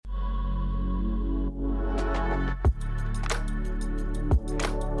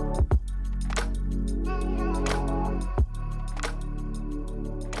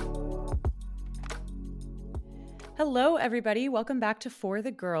Hello, everybody. Welcome back to For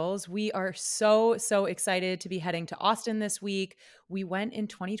the Girls. We are so excited to be heading to Austin this week. We went in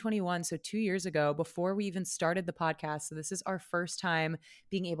 2021, so 2 years ago, before we even started the podcast. So this is our first time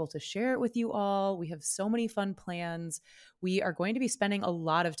being able to share it with you all. We have so many fun plans. We are going to be spending a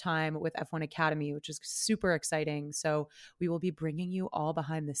lot of time with F1 Academy, which is super exciting. So we will be bringing you all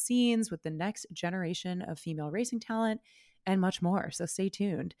behind the scenes with the next generation of female racing talent and much more. So stay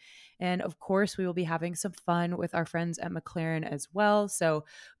tuned. And of course, we will be having some fun with our friends at McLaren as well. So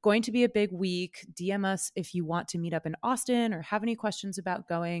going to be a big week. DM us if you want to meet up in Austin or have any questions about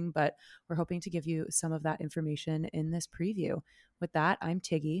going, but we're hoping to give you some of that information in this preview. With that, I'm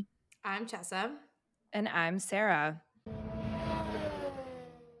Tiggy. I'm Chessa. And I'm Sarah.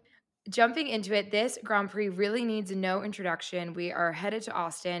 Jumping into it, this Grand Prix really needs no introduction. We are headed to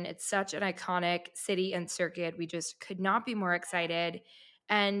Austin. It's such an iconic city and circuit. We just could not be more excited.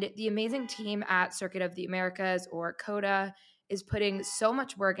 And the amazing team at Circuit of the Americas, or COTA, is putting so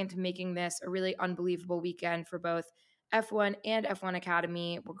much work into making this a really unbelievable weekend for both F1 and F1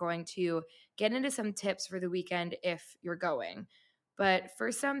 Academy. We're going to get into some tips for the weekend if you're going. But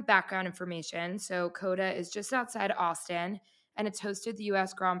for some background information, so COTA is just outside Austin, and it's hosted the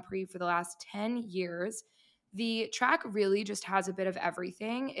U.S. Grand Prix for the last 10 years. The track really just has a bit of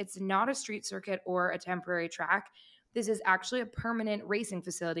everything. It's not a street circuit or a temporary track. This is actually a permanent racing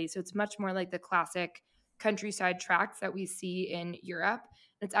facility, so it's much more like the classic countryside tracks that we see in Europe.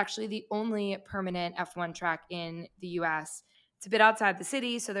 It's actually the only permanent F1 track in the U.S. It's a bit outside the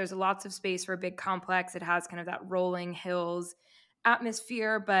city, so there's lots of space for a big complex. It has kind of that rolling hills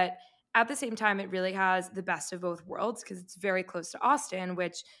atmosphere, but at the same time, it really has the best of both worlds because it's very close to Austin,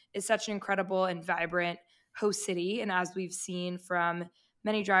 which is such an incredible and vibrant host city. And as we've seen from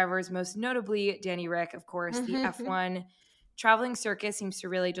many drivers, most notably Danny Rick, of course, the F1 traveling circus seems to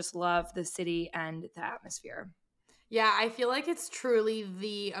really just love the city and the atmosphere. Yeah, I feel like it's truly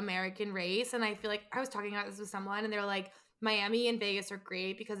the American race. And I feel like I was talking about this with someone and they're like, Miami and Vegas are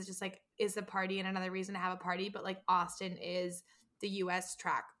great because it's just like, is a party and another reason to have a party. But like Austin is the US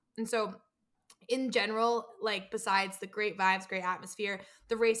track. And so in general, like besides the great vibes, great atmosphere,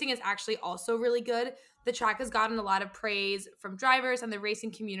 the racing is actually also really good. The track has gotten a lot of praise from drivers and the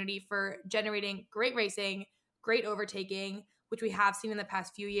racing community for generating great racing, great overtaking, which we have seen in the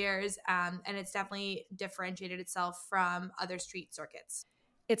past few years. And it's definitely differentiated itself from other street circuits.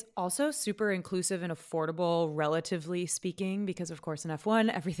 It's also super inclusive and affordable, relatively speaking, because of course in F1,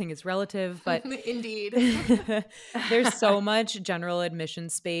 everything is relative, but Indeed. There's so much general admission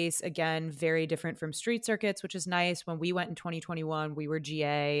space. Again, very different from street circuits, which is nice. When we went in 2021, we were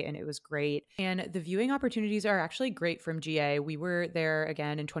GA and it was great. And the viewing opportunities are actually great from GA. We were there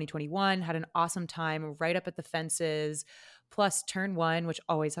again in 2021, had an awesome time right up at the fences. Plus, turn one, which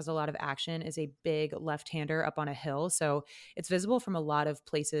always has a lot of action, is a big left-hander up on a hill. So it's visible from a lot of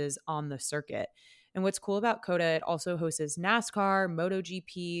places on the circuit. And what's cool about COTA, it also hosts NASCAR,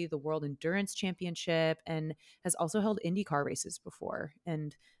 MotoGP, the World Endurance Championship, and has also held IndyCar races before.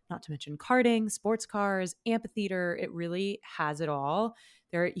 And not to mention karting, sports cars, amphitheater. It really has it all.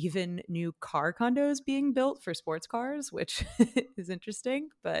 There are even new car condos being built for sports cars, which is interesting,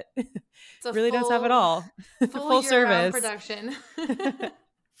 but it really does have it all. Full service production.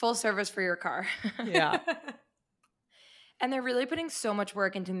 Full service for your car. Yeah. And they're really putting so much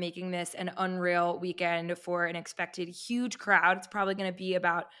work into making this an unreal weekend for an expected huge crowd. It's probably going to be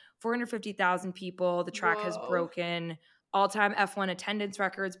about 450,000 people. The track has broken all-time F1 attendance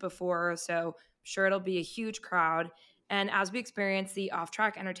records before, so I'm sure it'll be a huge crowd. And as we experience, the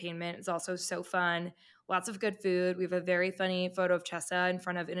off-track entertainment is also so fun. Lots of good food. We have a very funny photo of Chessa in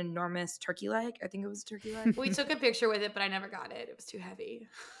front of an enormous turkey leg. I think it was a turkey leg. We took a picture with it, but I never got it. It was too heavy.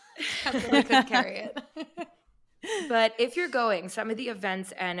 I really couldn't carry it. But if you're going, some of the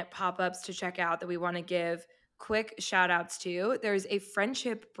events and pop-ups to check out that we want to give quick shout-outs to, there's a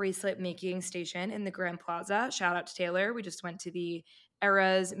friendship bracelet making station in the Grand Plaza. Shout out to Taylor. We just went to the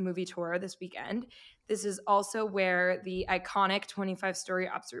Eras movie tour this weekend. This is also where the iconic 25-story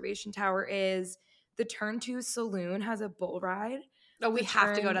observation tower is. The Turn 2 Saloon has a bull ride. Oh, we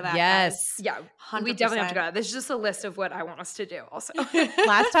have to go to that. Yes. Guys. Yeah, 100%. we definitely have to go. This is just a list of what I want us to do also.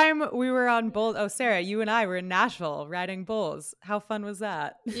 Last time we were on bulls. Oh, Sarah, you and I were in Nashville riding bulls. How fun was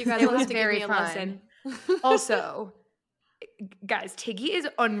that? You guys will have to give me a lesson. Also, guys, Tiggy is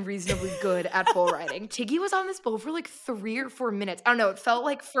unreasonably good at bull riding. Tiggy was on this bull for like 3 or 4 minutes. I don't know. It felt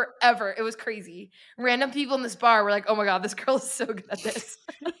like forever. It was crazy. Random people in this bar were like, oh my God, this girl is so good at this.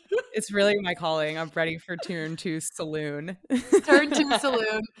 It's really my calling. I'm ready for Turn 2 Saloon. Turn 2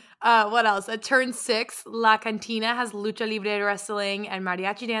 Saloon. What else? At Turn 6, La Cantina has lucha libre wrestling and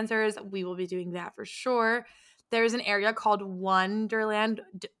mariachi dancers. We will be doing that for sure. there's an area called Wonderland,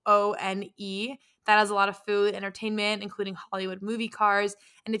 ONE, that has a lot of food, entertainment, including Hollywood movie cars.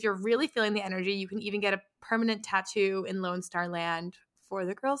 And if you're really feeling the energy, you can even get a permanent tattoo in Lone Star Land for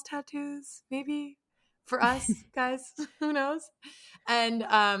the girls' tattoos, maybe. For us, guys, who knows? And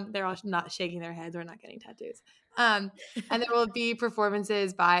they're all not shaking their heads. We're not getting tattoos. And there will be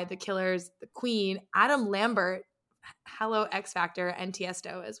performances by The Killers, The Queen, Adam Lambert, Hello X Factor, and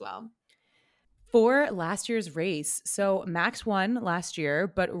Tiesto as well. For last year's race, so Max won last year,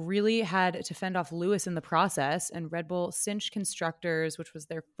 but really had to fend off Lewis in the process. And Red Bull cinched constructors, which was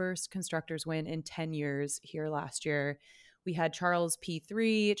their first constructors win in 10 years here last year. We had Charles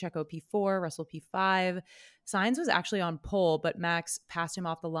P3, Checo P4, Russell P5. Sainz was actually on pole, but Max passed him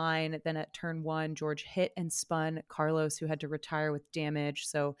off the line. Then at turn one, George hit and spun Carlos, who had to retire with damage.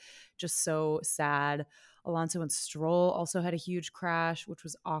 So just so sad. Alonso and Stroll also had a huge crash, which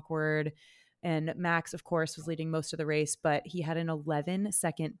was awkward. And Max, of course, was leading most of the race, but he had an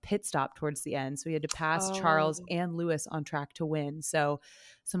 11-second pit stop towards the end. So he had to pass Charles and Lewis on track to win. So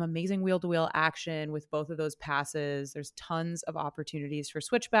some amazing wheel-to-wheel action with both of those passes. There's tons of opportunities for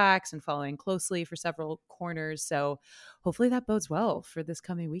switchbacks and following closely for several corners. So hopefully that bodes well for this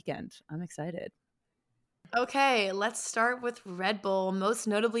coming weekend. I'm excited. Okay, let's start with Red Bull, most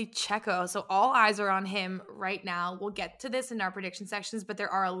notably Checo. So all eyes are on him right now. We'll get to this in our prediction sections, but there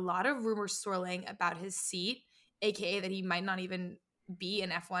are a lot of rumors swirling about his seat, aka that he might not even be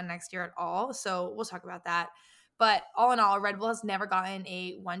in F1 next year at all. So we'll talk about that. But all in all, Red Bull has never gotten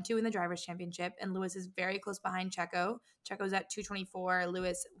a 1-2 in the Drivers' Championship, and Lewis is very close behind Checo. Checo's at 224,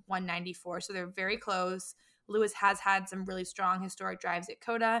 Lewis 194, so they're very close. Lewis has had some really strong historic drives at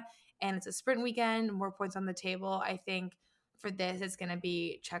COTA, and it's a sprint weekend, more points on the table. I think for this, it's going to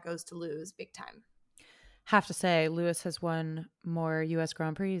be Checo's to lose big time. Have to say, Lewis has won more U.S.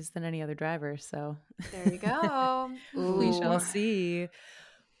 Grand Prix than any other driver. So there you go. We shall see.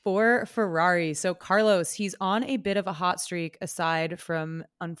 For Ferrari, so Carlos, he's on a bit of a hot streak aside from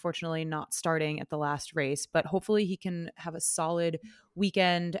unfortunately not starting at the last race, but hopefully he can have a solid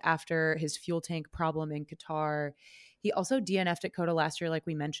weekend after his fuel tank problem in Qatar. He also DNF'd at COTA last year, like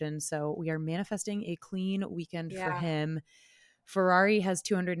we mentioned, so we are manifesting a clean weekend for him. Ferrari has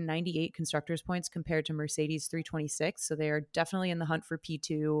 298 constructors points compared to Mercedes 326, so they are definitely in the hunt for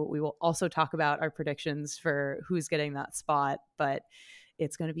P2. We will also talk about our predictions for who's getting that spot, but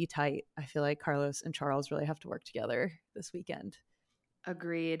it's going to be tight. I feel like Carlos and Charles really have to work together this weekend.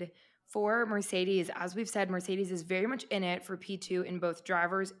 Agreed. For Mercedes, as we've said, Mercedes is very much in it for P2 in both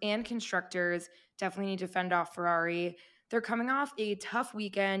drivers and constructors. Definitely need to fend off Ferrari. They're coming off a tough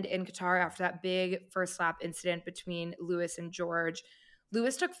weekend in Qatar after that big first lap incident between Lewis and George.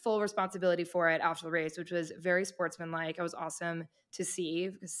 Lewis took full responsibility for it after the race, which was very sportsmanlike. It was awesome to see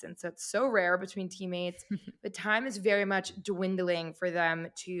since that's so rare between teammates. But time is very much dwindling for them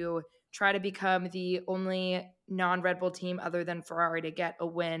to try to become the only non-Red Bull team other than Ferrari to get a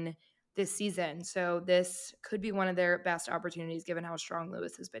win this season. So this could be one of their best opportunities given how strong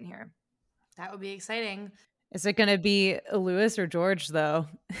Lewis has been here. That would be exciting. Is it going to be Lewis or George, though?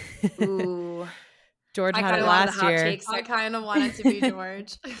 Ooh. George had it last year. I kind of want it to be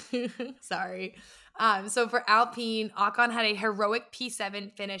George. Sorry. So for Alpine, Ocon had a heroic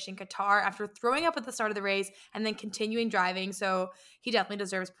P7 finish in Qatar after throwing up at the start of the race and then continuing driving. So he definitely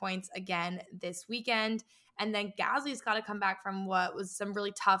deserves points again this weekend. And then Gasly's got to come back from what was some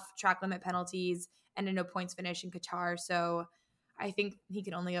really tough track limit penalties and a no points finish in Qatar. So I think he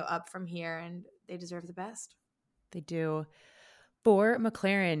can only go up from here, and they deserve the best. They do. For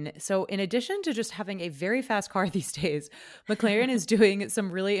McLaren, so in addition to just having a very fast car these days, McLaren is doing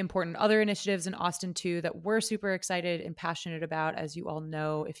some really important other initiatives in Austin too that we're super excited and passionate about, as you all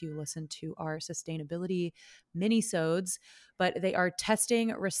know if you listen to our sustainability mini-sodes. But they are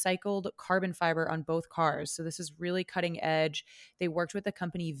testing recycled carbon fiber on both cars. So this is really cutting edge. They worked with the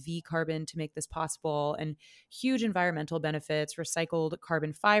company V Carbon to make this possible, and huge environmental benefits. Recycled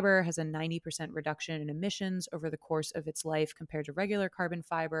carbon fiber has a 90% reduction in emissions over the course of its life compared to regular carbon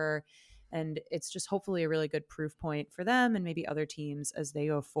fiber. And it's just hopefully a really good proof point for them and maybe other teams as they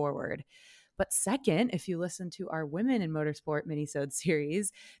go forward. But second, if you listen to our Women in Motorsport minisode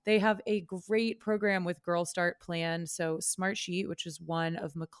series, they have a great program with Girl Start planned. So Smartsheet, which is one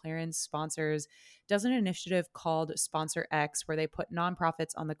of McLaren's sponsors, does an initiative called Sponsor X, where they put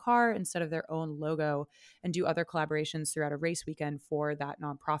nonprofits on the car instead of their own logo and do other collaborations throughout a race weekend for that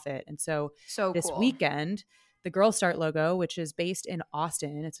nonprofit. And so this weekend, the Girl Start logo, which is based in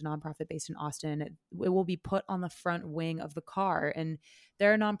Austin, it's a nonprofit based in Austin, it will be put on the front wing of the car. And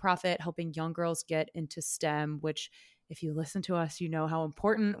they're a nonprofit helping young girls get into STEM, which If you listen to us, you know how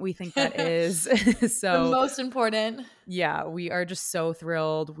important we think that is. The So most important. yeah, we are just so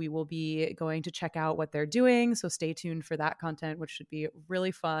thrilled. We will be going to check out what they're doing. So stay tuned for that content, which should be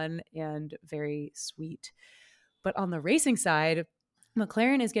really fun and very sweet. But on the racing side,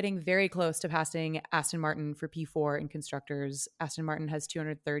 McLaren is getting very close to passing Aston Martin for P4 in constructors. Aston Martin has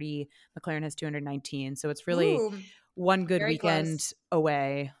 230, McLaren has 219. So it's really Ooh, one good very weekend close.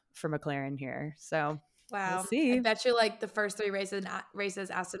 away for McLaren here. So we'll Wow. I see. bet you like the first 3 races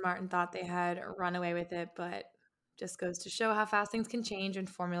Aston Martin thought they had run away with it, but just goes to show how fast things can change in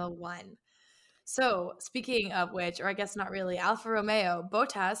Formula 1. So, speaking of which, or I guess not really, Alfa Romeo,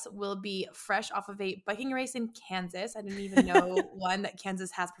 Bottas will be fresh off of a biking race in Kansas. I didn't even know, one, that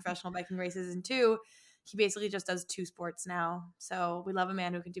Kansas has professional biking races, and two, he basically just does 2 sports now. So, we love a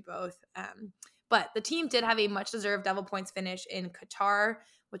man who can do both. But the team did have a much deserved double points finish in Qatar,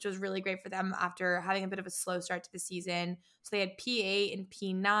 which was really great for them after having a bit of a slow start to the season. So they had P8 and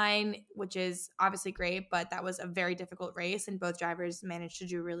P9, which is obviously great, but that was a very difficult race, and both drivers managed to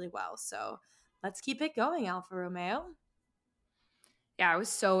do really well. So let's keep it going, Alfa Romeo. Yeah, I was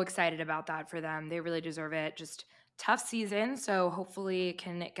so excited about that for them. They really deserve it. Just tough season, so hopefully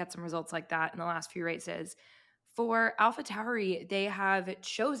can get some results like that in the last few races. For AlphaTauri, they have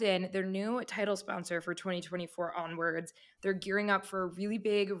chosen their new title sponsor for 2024 onwards. They're gearing up for a really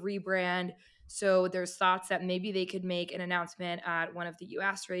big rebrand. So there's thoughts that maybe they could make an announcement at one of the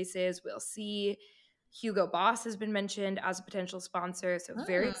US races. We'll see. Hugo Boss has been mentioned as a potential sponsor. So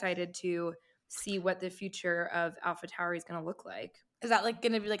very excited to see what the future of AlphaTauri is going to look like. Is that like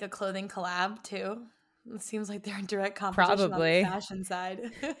going to be like a clothing collab too? It seems like they're in direct competition on the Probably. fashion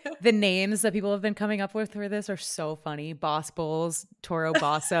side. The names that people have been coming up with for this are so funny. Boss Bulls, Toro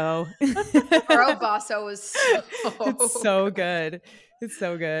Basso. Toro Basso was so It's so good. It's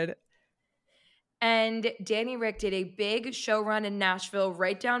so good. And Danny Rick did a big show run in Nashville,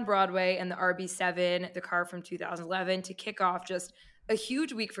 right down Broadway in the RB7, the car from 2011, to kick off just a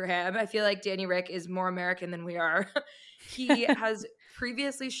huge week for him. I feel like Danny Rick is more American than we are. He has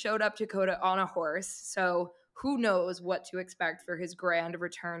previously showed up to Dakota on a horse, so who knows what to expect for his grand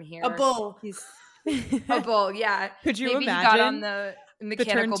return here. A bull. A bull, yeah. Could you Maybe imagine he got on the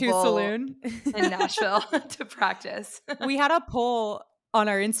mechanical Turn 2 bull saloon in Nashville to practice. We had a poll on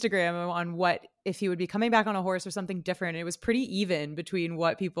our Instagram on what if he would be coming back on a horse or something different. It was pretty even between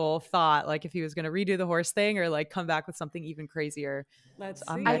what people thought, like if he was going to redo the horse thing or like come back with something even crazier. Let's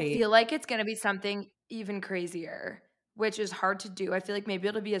I'm see. I ready. feel like it's going to be something even crazier, which is hard to do. I feel like maybe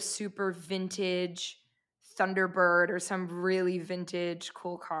it'll be a super vintage Thunderbird or some really vintage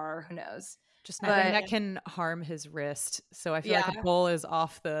cool car. Who knows? Just nothing that can harm his wrist. So I feel like a Yeah. bull is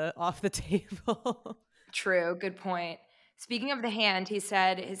off the table. True. Good point. Speaking of the hand, he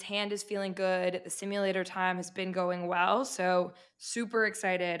said his hand is feeling good. The simulator time has been going well. So super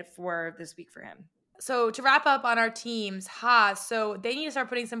excited for this week for him. So to wrap up on our teams, Haas, so they need to start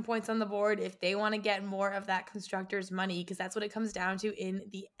putting some points on the board if they want to get more of that constructor's money, because that's what it comes down to in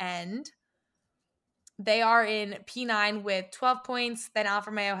the end. They are in P9 with 12 points. Then Alfa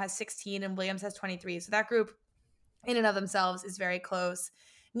Romeo has 16 and Williams has 23. So that group in and of themselves is very close.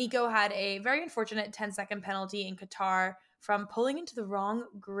 Nico had a very unfortunate 10-second penalty in Qatar from pulling into the wrong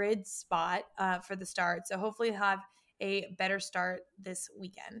grid spot for the start. So hopefully he'll have a better start this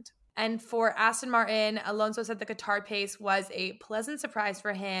weekend. And for Aston Martin, Alonso said the Qatar pace was a pleasant surprise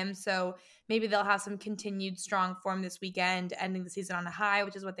for him. So maybe they'll have some continued strong form this weekend, ending the season on a high,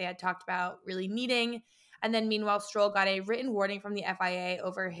 which is what they had talked about really needing. And then meanwhile, Stroll got a written warning from the FIA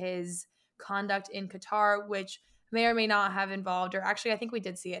over his conduct in Qatar, which may or may not have involved, or actually I think we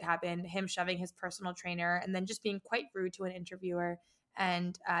did see it happen, him shoving his personal trainer and then just being quite rude to an interviewer.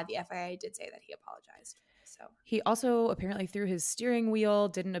 And the FIA did say that he apologized. So he also apparently threw his steering wheel,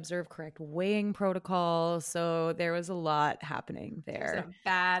 didn't observe correct weighing protocol. So there was a lot happening there. He was in a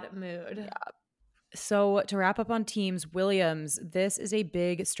bad mood. Yeah. So to wrap up on teams, Williams, this is a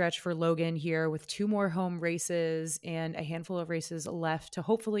big stretch for Logan here with 2 more home races and a handful of races left to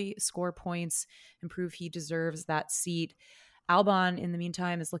hopefully score points and prove he deserves that seat. Albon, in the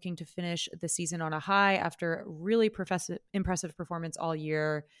meantime, is looking to finish the season on a high after a really impressive performance all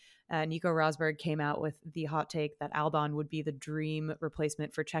year. Nico Rosberg came out with the hot take that Albon would be the dream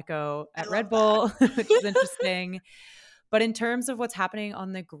replacement for Checo at Red Bull, which is interesting. But in terms of what's happening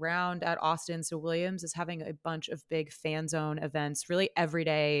on the ground at Austin, so Williams is having a bunch of big fan zone events really every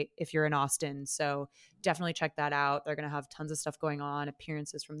day if you're in Austin. So definitely check that out. They're going to have tons of stuff going on,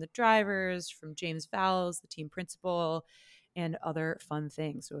 appearances from the drivers, from James Vowles, the team principal, and other fun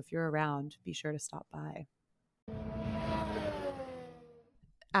things. So if you're around, be sure to stop by.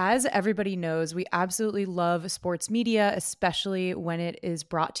 As everybody knows, we absolutely love sports media, especially when it is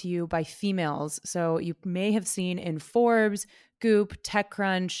brought to you by females. So you may have seen in Forbes, Goop,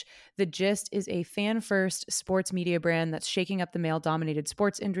 TechCrunch, The Gist is a fan-first sports media brand that's shaking up the male-dominated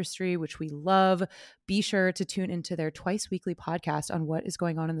sports industry, which we love. Be sure to tune into their twice-weekly podcast on what is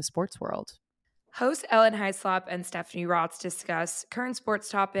going on in the sports world. Hosts Ellen Heislop and Stephanie Rotz discuss current sports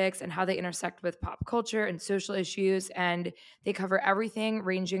topics and how they intersect with pop culture and social issues. And they cover everything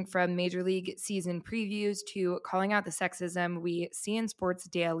ranging from Major League season previews to calling out the sexism we see in sports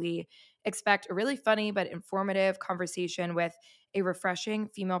daily. Expect a really funny but informative conversation with a refreshing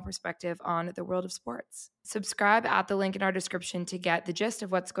female perspective on the world of sports. Subscribe at the link in our description to get the gist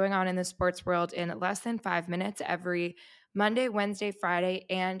of what's going on in the sports world in less than 5 minutes every Monday, Wednesday, Friday,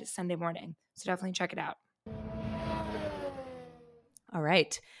 and Sunday morning. So definitely check it out. All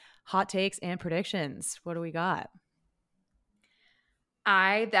right. Hot takes and predictions. What do we got?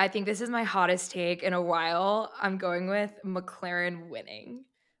 I think this is my hottest take in a while. I'm going with McLaren winning.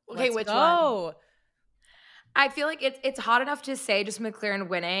 Okay, Let's which go. one? I feel like it's hot enough to say just McLaren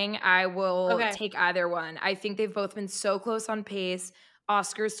winning. I will take either one. I think they've both been so close on pace.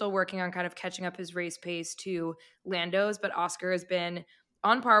 Oscar's still working on kind of catching up his race pace to Lando's, but Oscar has been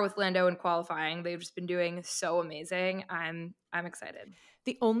on par with Lando in qualifying. They've just been doing so amazing. I'm excited.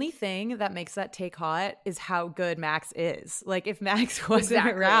 The only thing that makes that take hot is how good Max is. Like, if Max wasn't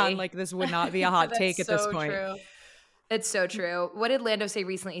around, like, this would not be a hot take at this point. True. It's so true. What did Lando say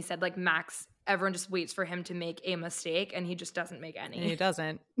recently? He said, like, Max, everyone just waits for him to make a mistake, and he just doesn't make any. And he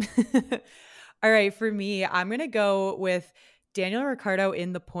doesn't. All right, for me, I'm going to go with Daniel Ricciardo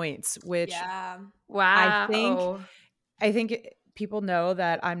in the points, which wow. I think people know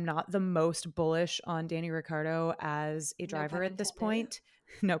that I'm not the most bullish on Danny Ricciardo as a driver at this point.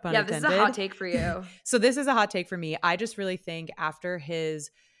 No pun intended. Yeah, this is a hot take for you. So this is a hot take for me. I just really think after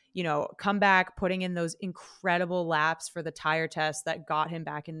his, comeback, putting in those incredible laps for the tire test that got him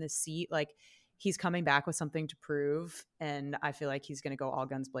back in this seat, like, he's coming back with something to prove. And I feel like he's going to go all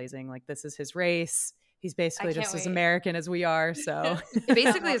guns blazing. Like, this is his race. He's basically just as American as we are. So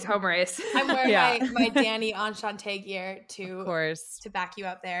basically his home race. I'm wearing my Danny Enchante gear of course, to back you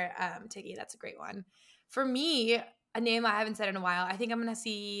up there. Tiggy, that's a great one. For me, a name I haven't said in a while, I think I'm going to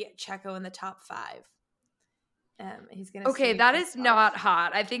see Checo in the top 5. He's going to Okay, that is not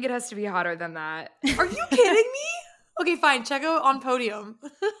hot. I think it has to be hotter than that. Are you kidding me? Okay, fine. Checo on podium.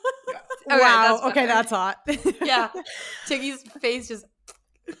 Wow. Okay, that's hot. Yeah. Tiggy's face just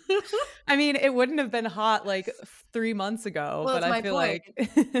I mean, it wouldn't have been hot like 3 months ago, but I feel like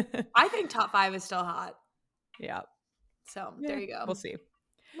I think top 5 is still hot. Yeah. So there you go. We'll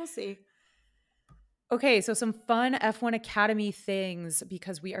see. Okay, so some fun F1 Academy things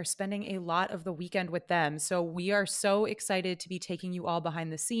because we are spending a lot of the weekend with them. So we are so excited to be taking you all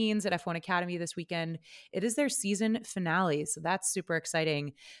behind the scenes at F1 Academy this weekend. It is their season finale, so that's super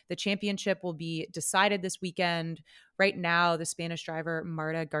exciting. The championship will be decided this weekend. Right now, the Spanish driver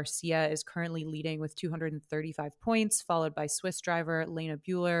Marta Garcia is currently leading with 235 points, followed by Swiss driver Lena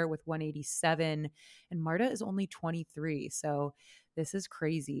Bueller with 187. And Marta is only 23, so this is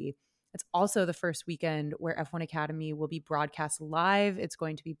crazy. It's also the first weekend where F1 Academy will be broadcast live. It's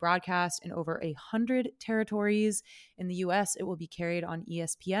going to be broadcast in over 100 territories. In the US, it will be carried on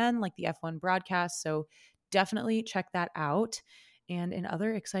ESPN like the F1 broadcast. So definitely check that out. And in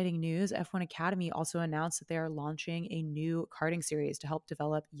other exciting news, F1 Academy also announced that they are launching a new karting series to help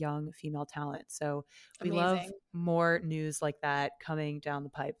develop young female talent. So we love more news like that coming down the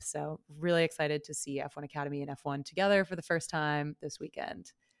pipe. So really excited to see F1 Academy and F1 together for the first time this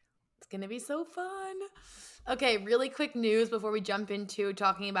weekend. It's going to be so fun. Okay, really quick news before we jump into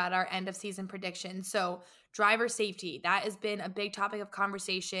talking about our end of season predictions. So driver safety, that has been a big topic of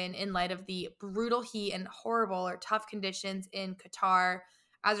conversation in light of the brutal heat and horrible or tough conditions in Qatar.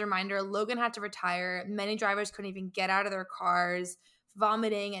 As a reminder, Logan had to retire. Many drivers couldn't even get out of their cars,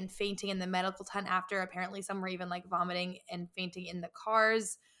 vomiting and fainting in the medical tent after. Apparently some were even like vomiting and fainting in the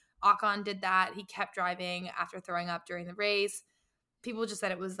cars. Ocon did that. He kept driving after throwing up during the race. People just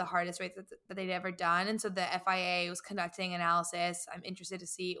said it was the hardest race that they'd ever done. And so the FIA was conducting analysis. I'm interested to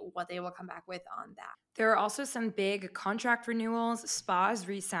see what they will come back with on that. There are also some big contract renewals. Spa's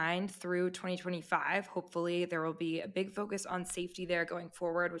re-signed through 2025. Hopefully there will be a big focus on safety there going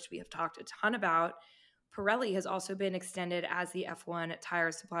forward, which we have talked a ton about. Pirelli has also been extended as the F1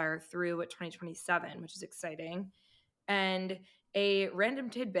 tire supplier through 2027, which is exciting. And a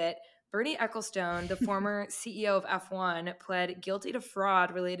random tidbit, Bernie Ecclestone, the former CEO of F1, pled guilty to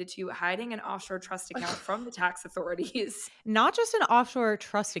fraud related to hiding an offshore trust account from the tax authorities. Not just an offshore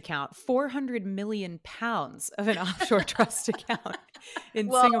trust account, 400 million pounds of an offshore trust account in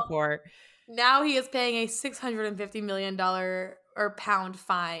Well, Singapore. now he is paying a $650 million or pound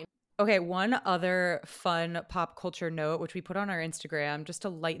fine. Okay, one other fun pop culture note, which we put on our Instagram just to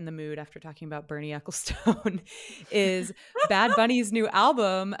lighten the mood after talking about Bernie Ecclestone, is Bad Bunny's new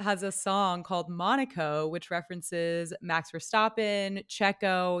album has a song called Monaco, which references Max Verstappen,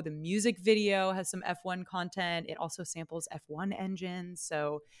 Checo. The music video has some F1 content. It also samples F1 engines.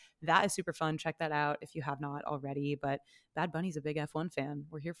 So that is super fun. Check that out if you have not already. But Bad Bunny's a big F1 fan.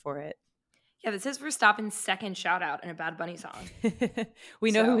 We're here for it. Yeah, this is Verstappen's second shout out in a Bad Bunny song. We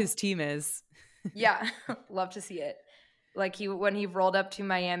know who his team is. Yeah, love to see it. Like when he rolled up to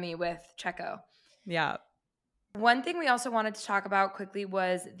Miami with Checo. Yeah. One thing we also wanted to talk about quickly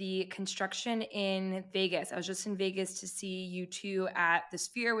was the construction in Vegas. I was just in Vegas to see U2 at the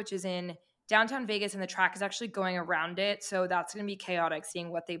Sphere, which is in downtown Vegas, and the track is actually going around it. So that's going to be chaotic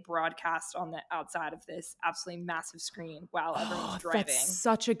seeing what they broadcast on the outside of this absolutely massive screen while everyone's driving. That's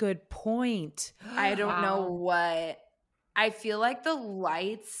such a good point. I don't know what. I feel like the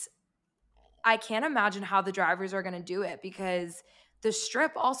lights, I can't imagine how the drivers are going to do it because the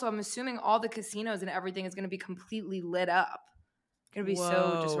Strip also, I'm assuming all the casinos and everything is going to be completely lit up. Going to be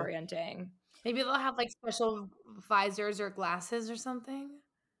so disorienting. Maybe they'll have like special visors or glasses or something.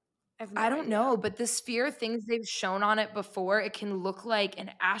 I don't know, but the Sphere things they've shown on it before, it can look like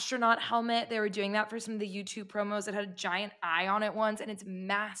an astronaut helmet. They were doing that for some of the YouTube promos that had a giant eye on it once, and it's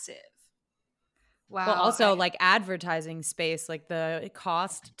massive. Wow. Well, also like advertising space, like the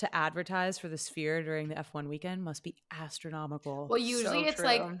cost to advertise for the Sphere during the F1 weekend must be astronomical. Well, usually it's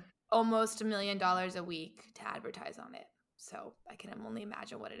like almost $1 million a week to advertise on it. So I can only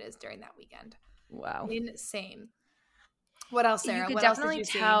imagine what it is during that weekend. Wow. Insane. What else, Sarah? You could what definitely else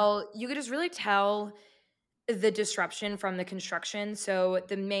did you tell. You could just really tell the disruption from the construction. So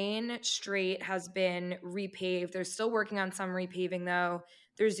the main street has been repaved. They're still working on some repaving though.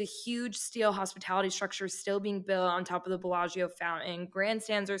 There's a huge steel hospitality structure still being built on top of the Bellagio fountain.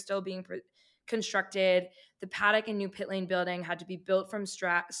 Grandstands are still being constructed. The paddock and new pit lane building had to be built from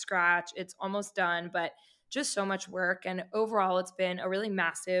scratch. It's almost done, but just so much work. And overall, it's been a really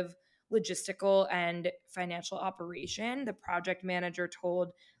massive logistical and financial operation. The project manager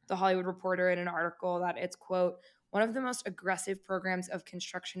told The Hollywood Reporter in an article that it's, quote, one of the most aggressive programs of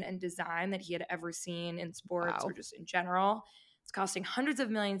construction and design that he had ever seen in sports or just in general. It's costing hundreds of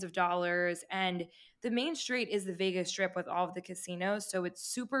millions of dollars. And the main street is the Vegas Strip with all of the casinos. So it's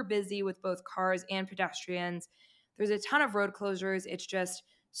super busy with both cars and pedestrians. There's a ton of road closures. It's just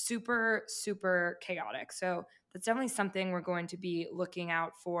super, super chaotic. So that's definitely something we're going to be looking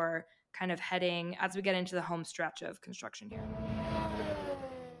out for kind of heading as we get into the home stretch of construction here.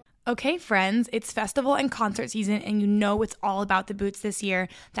 Okay, friends, it's festival and concert season, and you know it's all about the boots this year.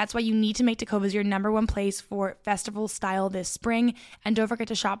 That's why you need to make Tecovas your number one place for festival style this spring. And don't forget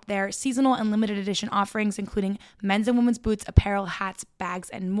to shop their seasonal and limited edition offerings, including men's and women's boots, apparel, hats, bags,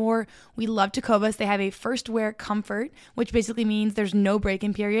 and more. We love Tecovas. They have a first wear comfort, which basically means there's no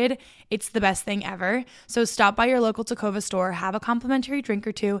break-in period. It's the best thing ever. So stop by your local Tecova store, have a complimentary drink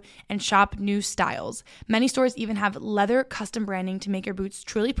or two, and shop new styles. Many stores even have leather custom branding to make your boots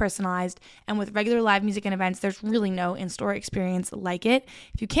truly personalized. And with regular live music and events, there's really no in-store experience like it.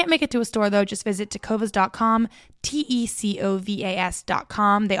 If you can't make it to a store, though, just visit tecovas.com, tecovas.com.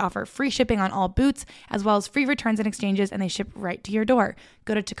 They offer free shipping on all boots, as well as free returns and exchanges, and they ship right to your door.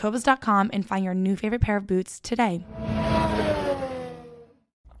 Go to tecovas.com and find your new favorite pair of boots today.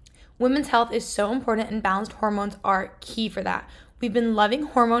 Women's health is so important, and balanced hormones are key for that. We've been loving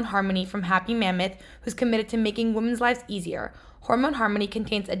Hormone Harmony from Happy Mammoth, who's committed to making women's lives easier. Hormone Harmony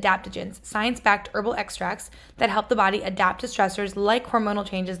contains adaptogens, science-backed herbal extracts that help the body adapt to stressors like hormonal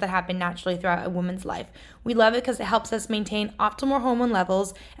changes that happen naturally throughout a woman's life. We love it because it helps us maintain optimal hormone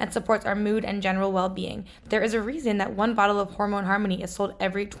levels and supports our mood and general well-being. There is a reason that one bottle of Hormone Harmony is sold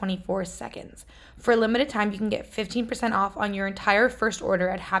every 24 seconds. For a limited time, you can get 15% off on your entire first order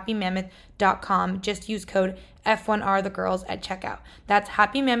at happymammoth.com. Just use code F1RTheGirls at checkout. That's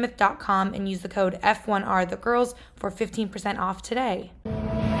happymammoth.com and use the code F1RTheGirls for 15% off today.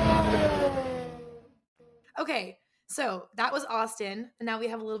 Okay, so that was Austin. And now we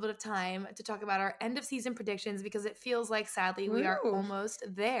have a little bit of time to talk about our end of season predictions because it feels like, sadly, we are almost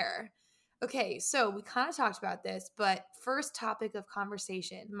there. Okay, so we kind of talked about this, but first topic of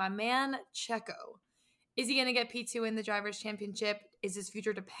conversation, my man Checo. Is he going to get P2 in the Drivers' Championship? Is his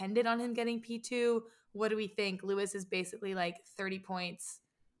future dependent on him getting P2? What do we think? Lewis is basically like 30 points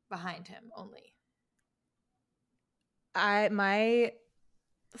behind him only. My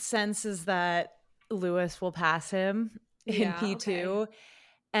sense is that Lewis will pass him in Yeah, P2. okay.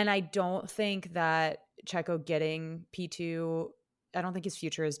 And I don't think that Checo getting P2, I don't think his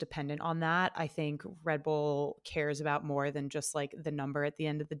future is dependent on that. I think Red Bull cares about more than just like the number at the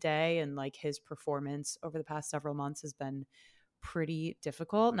end of the day. And like his performance over the past several months has been pretty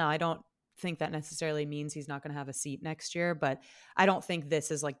difficult. Now, I don't think that necessarily means he's not going to have a seat next year, but I don't think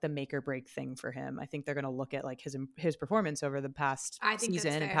this is like the make or break thing for him. I think they're going to look at like his performance over the past I think that's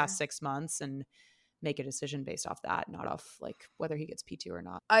season and fair. past 6 months and make a decision based off that, not off like whether he gets P2 or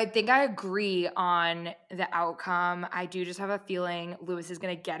not. I think I agree on the outcome. I do just have a feeling Lewis is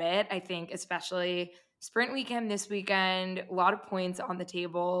going to get it. I think especially sprint weekend this weekend, a lot of points on the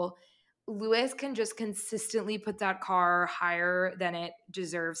table. Lewis can just consistently put that car higher than it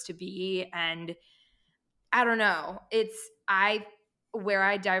deserves to be. And I don't know. Where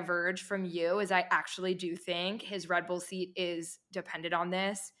I diverge from you is I actually do think his Red Bull seat is dependent on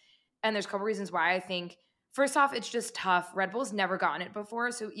this. And there's a couple reasons why. I think first off, it's just tough. Red Bull's never gotten it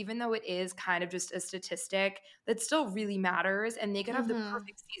before. So even though it is kind of just a statistic, that still really matters. And they could have the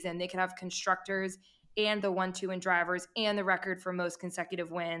perfect season. They could have constructors and the 1-2 in drivers and the record for most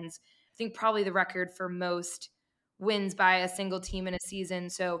consecutive wins. I think probably the record for most wins by a single team in a season.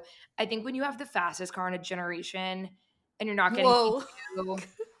 So I think when you have the fastest car in a generation and you're not getting Whoa. P2,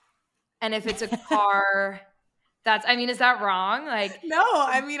 and if it's a car that's, I mean, is that wrong? Like, No,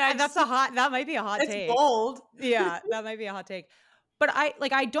 I mean, that might be a hot it's take. bold. Yeah, that might be a hot take. But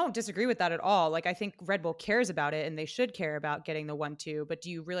I don't disagree with that at all. Like I think Red Bull cares about it and they should care about getting the 1-2, but do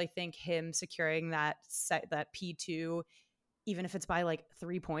you really think him securing that P2 even if it's by like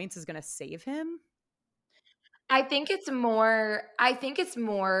 3 points is going to save him? I think it's more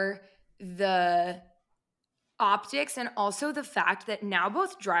the optics and also the fact that now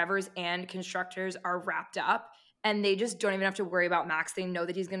both drivers and constructors are wrapped up and they just don't even have to worry about Max. They know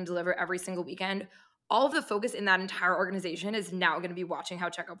that he's going to deliver every single weekend. All of the focus in that entire organization is now going to be watching how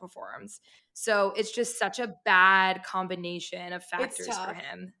Checo performs. So it's just such a bad combination of factors for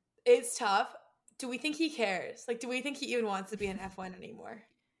him. It's tough. Do we think he cares? Like, do we think he even wants to be in F1 anymore?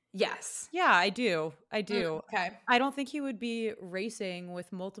 Yes. Yeah, I do. Okay. I don't think he would be racing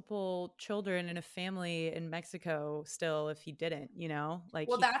with multiple children and a family in Mexico still if he didn't, you know? Like,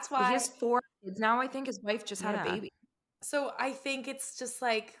 Well, that's why he has 4 kids now. I think his wife just had a Yeah. baby. So I think it's just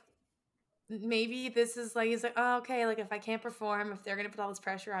like maybe this is like he's like, oh, okay, like if I can't perform, if they're gonna put all this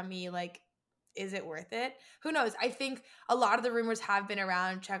pressure on me, like, is it worth it? Who knows? I think a lot of the rumors have been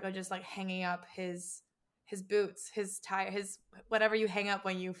around Checo just like hanging up his boots, his tire, his whatever you hang up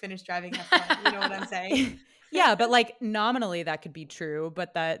when you finish driving F1. You know what I'm saying? Yeah, but like nominally that could be true,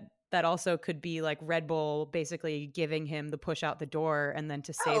 but that also could be like Red Bull basically giving him the push out the door and then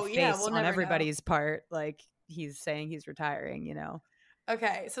to save face we'll on never everybody's part, like he's saying he's retiring, you know.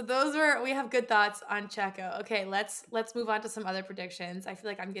 Okay, so we have good thoughts on Checo. Okay, let's move on to some other predictions. I feel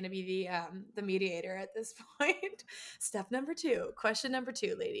like I'm going to be the mediator at this point. Question number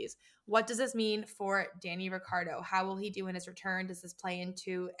 2, ladies. What does this mean for Danny Ricciardo? How will he do in his return? Does this play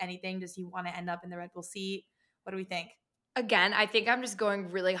into anything? Does he want to end up in the Red Bull seat? What do we think? Again, I think I'm just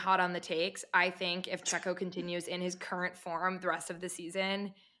going really hot on the takes. I think if Checo continues in his current form the rest of the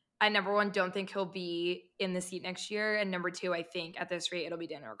season, I, number one, don't think he'll be in the seat next year. And number 2, I think at this rate, it'll be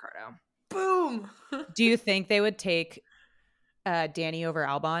Daniel Ricciardo. Boom! Do you think they would take Danny over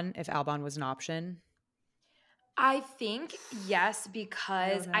Albon if Albon was an option? I think yes,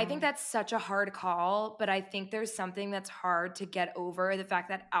 because I think that's such a hard call, but I think there's something that's hard to get over, the fact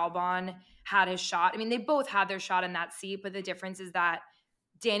that Albon had his shot. I mean, they both had their shot in that seat, but the difference is that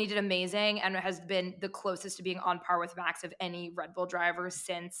Danny did amazing and has been the closest to being on par with Max of any Red Bull driver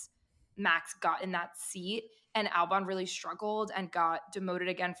since Max got in that seat. And Albon really struggled and got demoted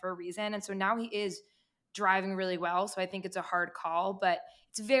again for a reason. And so now he is driving really well. So I think it's a hard call, but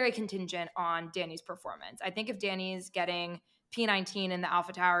it's very contingent on Danny's performance. I think if Danny's getting P19 in the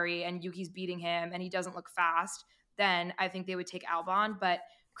AlphaTauri and Yuki's beating him and he doesn't look fast, then I think they would take Albon. But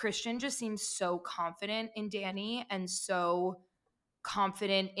Christian just seems so confident in Danny and so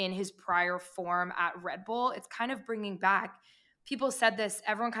confident in his prior form at Red Bull. It's kind of bringing back, people said this,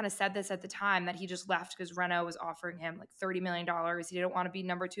 everyone kind of said this at the time, that he just left because Renault was offering him like $30 million. He didn't want to be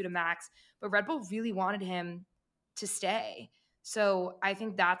number 2 to Max, but Red Bull really wanted him to stay. So I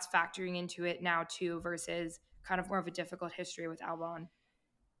think that's factoring into it now too, versus kind of more of a difficult history with Albon.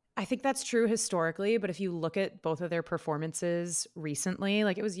 I think that's true historically, but if you look at both of their performances recently,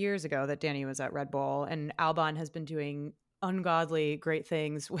 like it was years ago that Danny was at Red Bull and Albon has been doing ungodly great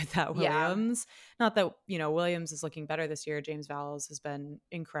things with that Yeah. Williams. Not that, Williams is looking better this year. James Vowles has been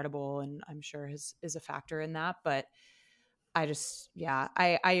incredible, and I'm sure is a factor in that. But I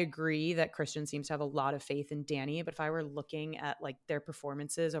agree that Christian seems to have a lot of faith in Danny. But if I were looking at like their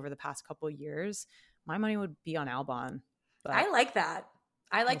performances over the past couple of years, my money would be on Albon. But I like that.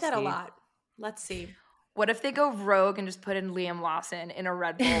 I like we'll that a see. lot. Let's see. What if they go rogue and just put in Liam Lawson in a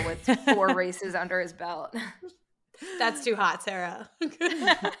Red Bull with 4 races under his belt? That's too hot, Sarah.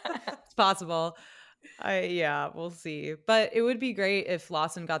 It's possible. We'll see. But it would be great if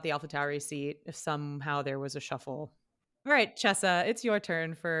Lawson got the AlphaTauri seat, if somehow there was a shuffle. All right, Chessa, it's your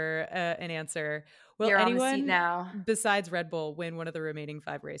turn for an answer. Will You're on the seat anyone now. besides Red Bull win one of the remaining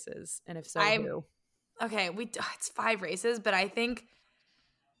 5 races? And if so, who? Okay, it's 5 races, but I think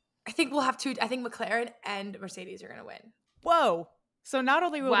we'll have 2. I think McLaren and Mercedes are going to win. Whoa. So not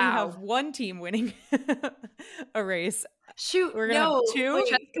only will we Wow. have one team winning a race, Shoot, we're going to have 2?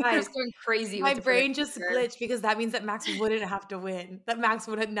 Wait, guys, going crazy. my with the brain just predictor. glitched because that means that Max wouldn't have to win. That Max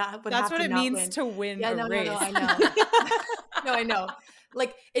would not. Would That's have what to it not means win. to win a No, race. No, I know. No, I know.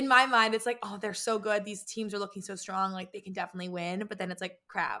 Like in my mind, it's like, oh, they're so good. These teams are looking so strong. Like they can definitely win. But then it's like,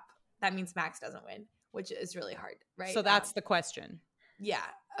 crap. That means Max doesn't win, which is really hard, right? So that's the question. Yeah.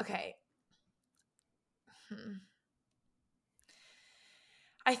 Okay.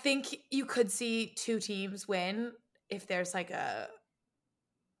 I think you could see 2 teams win if there's like a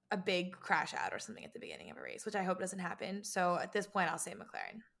big crash out or something at the beginning of a race, which I hope doesn't happen. So at this point, I'll say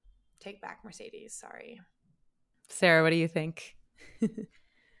McLaren. Take back Mercedes. Sorry. Sarah, what do you think?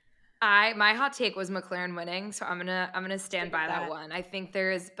 My hot take was McLaren winning, so I'm gonna stand by that one. I think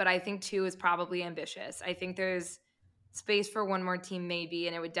 2 is probably ambitious. I think there's space for one more team maybe,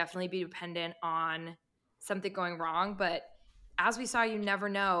 and it would definitely be dependent on something going wrong. But as we saw, you never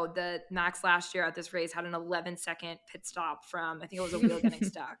know. The Max last year at this race had an 11-second pit stop from, I think it was a wheel getting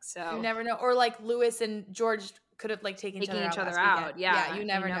stuck. So you never know. Or like Lewis and George could have like taken each other out. Yeah, you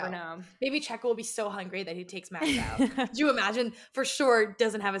never know. Maybe Checo will be so hungry that he takes Max out. Could you imagine? For sure,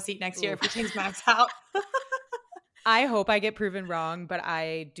 doesn't have a seat next year if he takes Max out. I hope I get proven wrong, but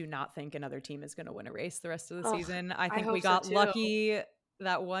I do not think another team is going to win a race the rest of the season. I think we got lucky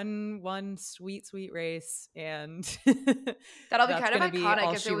that one sweet race, and that'll be kind of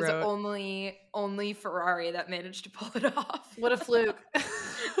iconic if it was only Ferrari that managed to pull it off. What a fluke.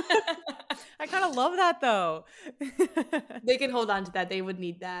 I kind of love that though. They can hold on to that. They would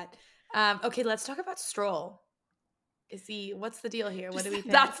need that. Okay, let's talk about Stroll. What's the deal here? What do we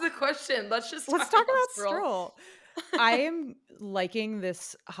think? That's the question. Let's talk about Stroll. I am liking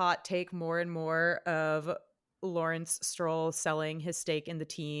this hot take more and more of Lawrence Stroll selling his stake in the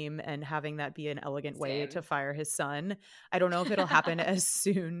team and having that be an elegant way to fire his son. I don't know if it'll happen as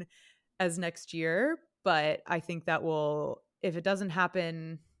soon as next year, but I think that if it doesn't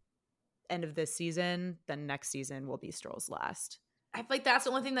happen end of this season, then next season will be Stroll's last. I feel like that's the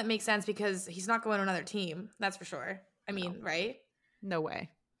only thing that makes sense because he's not going to another team. That's for sure. I mean, right? No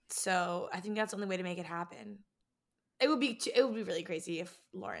way. So I think that's the only way to make it happen. It would be really crazy if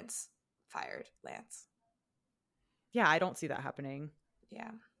Lawrence fired Lance. Yeah, I don't see that happening.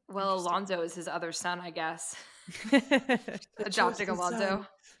 Yeah. Well, Alonso is his other son, I guess. Adopting Alonso.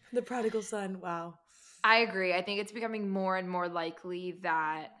 The prodigal son. Wow. I agree. I think it's becoming more and more likely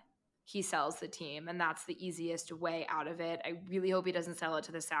that he sells the team, and that's the easiest way out of it. I really hope he doesn't sell it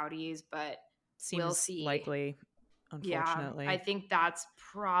to the Saudis, but we'll see. Likely, unfortunately. Yeah, I think that's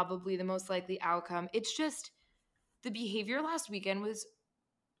probably the most likely outcome. It's just the behavior last weekend was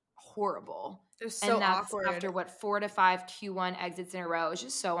horrible. It was so awkward. After 4 to 5 Q1 exits in a row. It's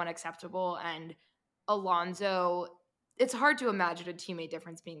just so unacceptable. And Alonso, it's hard to imagine a teammate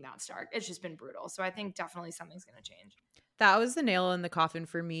difference being that stark. It's just been brutal. So I think definitely something's going to change. That was the nail in the coffin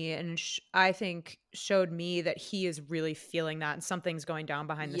for me, and I think showed me that he is really feeling that and something's going down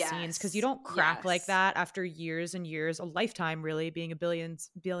behind the scenes, because you don't crack like that after years and years, a lifetime really, being a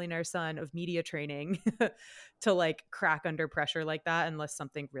billionaire son of media training to like crack under pressure like that unless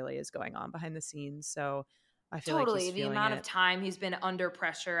something really is going on behind the scenes. So I feel like he's the amount of time he's been under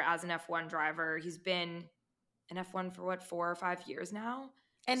pressure as an F1 driver. He's been in F1 for 4 or 5 years now.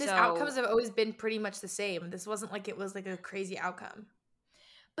 And his outcomes have always been pretty much the same. This wasn't like it was like a crazy outcome.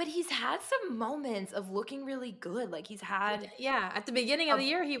 But he's had some moments of looking really good. Like he's had... Yeah, at the beginning of the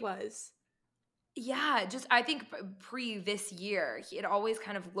year he was. Yeah, just I think pre this year, it always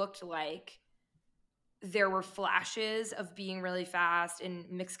kind of looked like there were flashes of being really fast in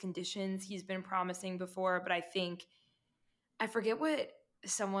mixed conditions. He's been promising before, but I forget what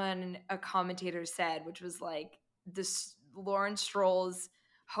a commentator said, which was like, this Lawrence Stroll's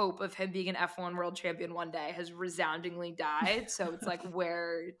hope of him being an F1 world champion one day has resoundingly died. So it's like,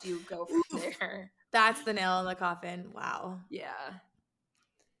 where do you go from there? That's the nail in the coffin. Wow. Yeah.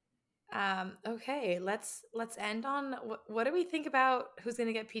 Okay, let's end on what do we think about who's going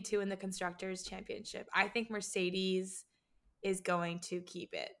to get P2 in the Constructors Championship? I think Mercedes is going to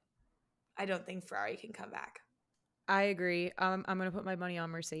keep it. I don't think Ferrari can come back. I agree. I'm going to put my money on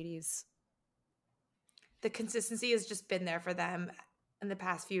Mercedes. The consistency has just been there for them in the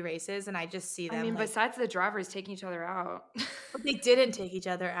past few races, and I just see them. I mean, besides the drivers taking each other out. But they didn't take each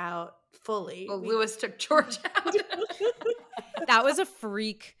other out fully. Well, Lewis took George out. That was a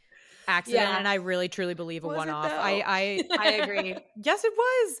freak accident, Yeah. and I really truly believe a Was it, one-off. though? I agree. Yes, it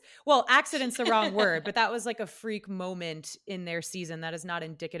was. Well, accident's the wrong word, but that was like a freak moment in their season that is not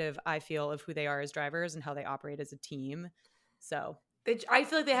indicative, I feel, of who they are as drivers and how they operate as a team. So I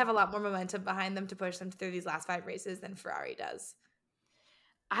feel like they have a lot more momentum behind them to push them through these last 5 races than Ferrari does.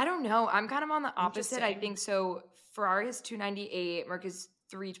 I don't know. I'm kind of on the opposite. I Interesting. think so. Ferrari is 298, Mercedes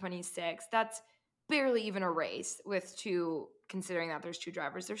 326. That's barely even a race with two, considering that there's 2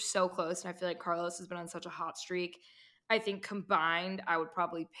 drivers. They're so close, and I feel like Carlos has been on such a hot streak. I think combined, I would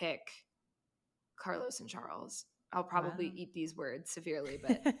probably pick Carlos and Charles. I'll probably eat these words severely,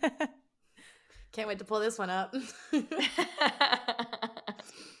 but Can't wait to pull this one up.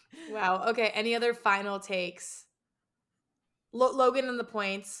 Wow. Okay. Any other final takes? Logan and the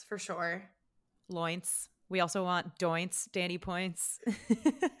points for sure. Loints. We also want Doints, Danny Points.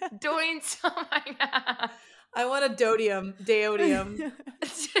 Doints. Oh my god. I want a Dodium. Deodium.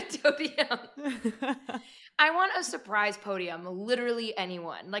 Dodium. I want a surprise podium. Literally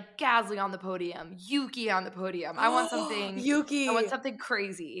anyone. Like Gasly on the podium. Yuki on the podium. I want something. Yuki. I want something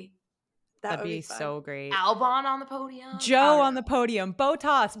crazy. That'd be so great. Albon on the podium. Joe on the podium.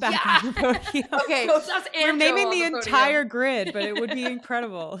 Botas back on the podium. Okay. We're naming the entire grid, but it would be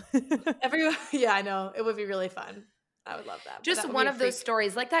incredible. Yeah, I know. It would be really fun. I would love that. Just one of those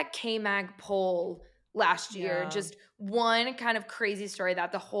stories, like that K-Mag poll last year. Yeah. Just one kind of crazy story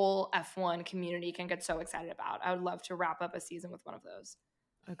that the whole F1 community can get so excited about. I would love to wrap up a season with one of those.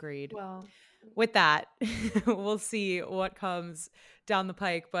 Agreed. Well, with that, we'll see what comes down the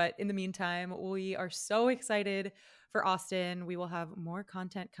pike. But in the meantime, we are so excited for Austin. We will have more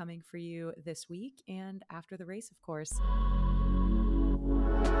content coming for you this week and after the race, of course.